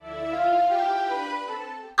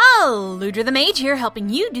Ludra the Mage here, helping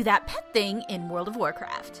you do that pet thing in World of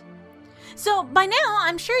Warcraft. So, by now,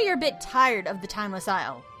 I'm sure you're a bit tired of the Timeless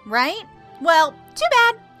Isle, right? Well, too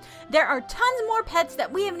bad. There are tons more pets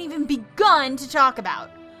that we haven't even begun to talk about.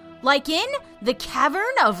 Like in the Cavern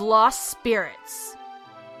of Lost Spirits.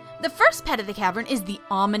 The first pet of the cavern is the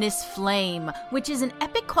Ominous Flame, which is an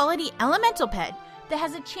epic quality elemental pet that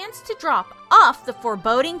has a chance to drop off the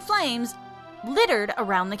foreboding flames littered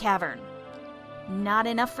around the cavern. Not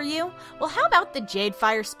enough for you? Well, how about the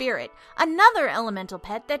Jadefire Spirit, another elemental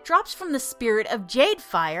pet that drops from the spirit of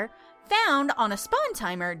Jadefire, found on a spawn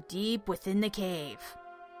timer deep within the cave.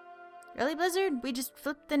 Really, Blizzard? We just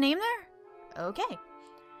flipped the name there? Okay.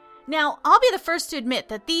 Now, I'll be the first to admit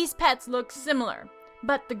that these pets look similar,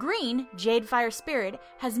 but the green Jadefire Spirit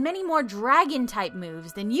has many more dragon-type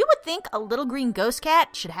moves than you would think a little green ghost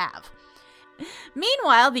cat should have.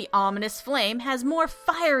 Meanwhile, the Ominous Flame has more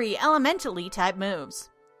fiery, elementally type moves.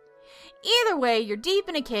 Either way, you're deep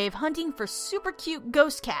in a cave hunting for super cute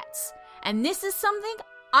ghost cats, and this is something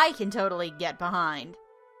I can totally get behind.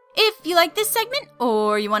 If you like this segment,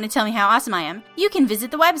 or you want to tell me how awesome I am, you can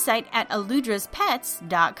visit the website at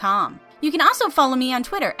aludraspets.com. You can also follow me on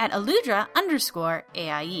Twitter at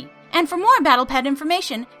aludra_AIE. And for more Battle Pet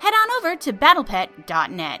information, head on over to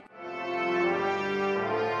battlepet.net.